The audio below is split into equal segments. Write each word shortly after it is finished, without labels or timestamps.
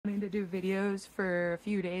do videos for a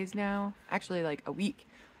few days now, actually like a week,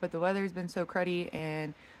 but the weather's been so cruddy,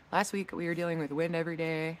 and last week we were dealing with wind every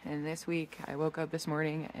day, and this week I woke up this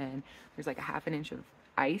morning and there's like a half an inch of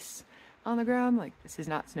ice on the ground. Like, this is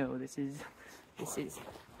not snow, this is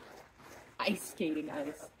ice skating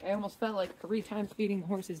ice. I almost felt like 3 times feeding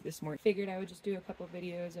horses this morning. Figured I would just do a couple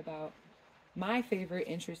videos about my favorite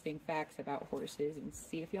interesting facts about horses and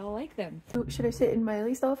see if y'all like them. So, should I sit in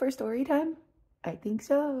Miley's stall for story time? I think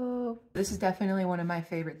so. This is definitely one of my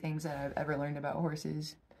favorite things that I've ever learned about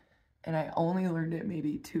horses, and I only learned it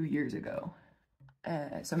maybe 2 years ago.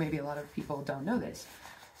 So maybe a lot of people don't know this.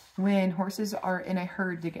 When horses are in a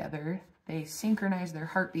herd together, they synchronize their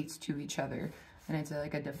heartbeats to each other, and it's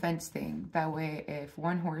like a defense thing. That way, if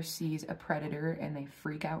one horse sees a predator and they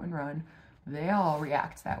freak out and run, they all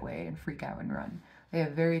react that way and freak out and run. They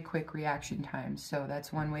have very quick reaction times, so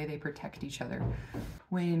that's one way they protect each other.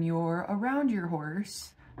 When you're around your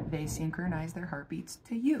horse, they synchronize their heartbeats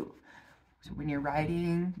to you. So when you're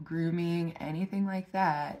riding, grooming, anything like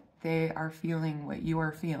that, they are feeling what you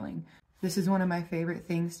are feeling. This is one of my favorite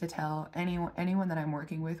things to tell anyone that I'm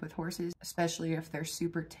working with horses, especially if they're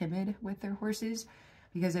super timid with their horses,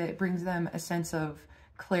 because it brings them a sense of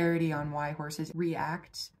clarity on why horses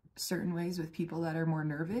react certain ways with people that are more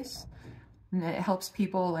nervous. And it helps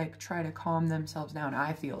people like try to calm themselves down,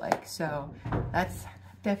 I feel like. So that's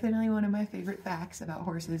definitely one of my favorite facts about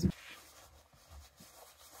horses.